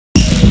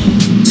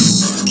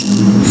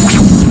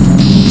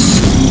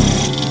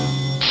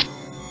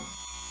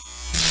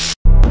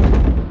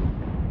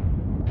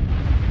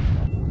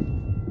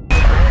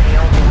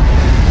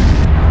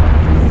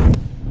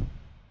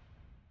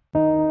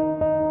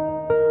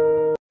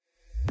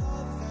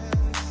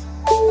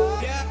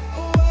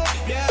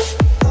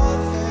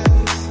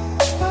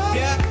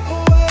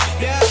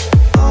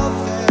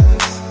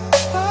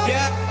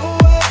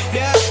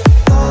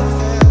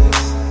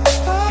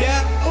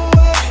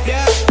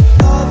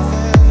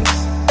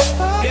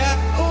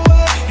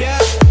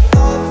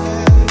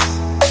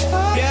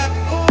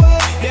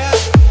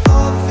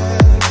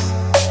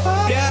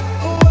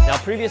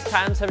Previous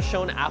patents have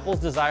shown Apple's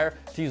desire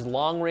to use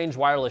long-range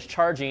wireless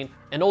charging.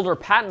 An older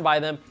patent by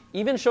them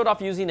even showed off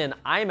using an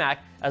iMac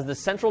as the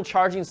central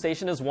charging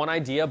station as one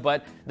idea,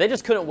 but they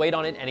just couldn't wait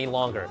on it any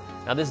longer.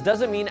 Now, this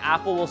doesn't mean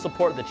Apple will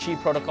support the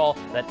Qi protocol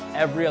that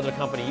every other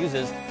company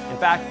uses. In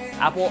fact,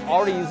 Apple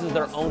already uses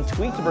their own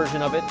tweaked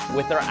version of it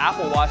with their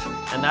Apple Watch,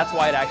 and that's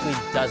why it actually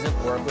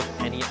doesn't work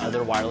with any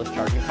other wireless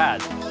charging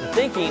pads. The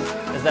thinking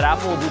is that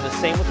Apple will do the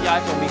same with the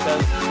iPhone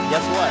because,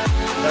 guess what?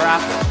 They're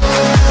Apple.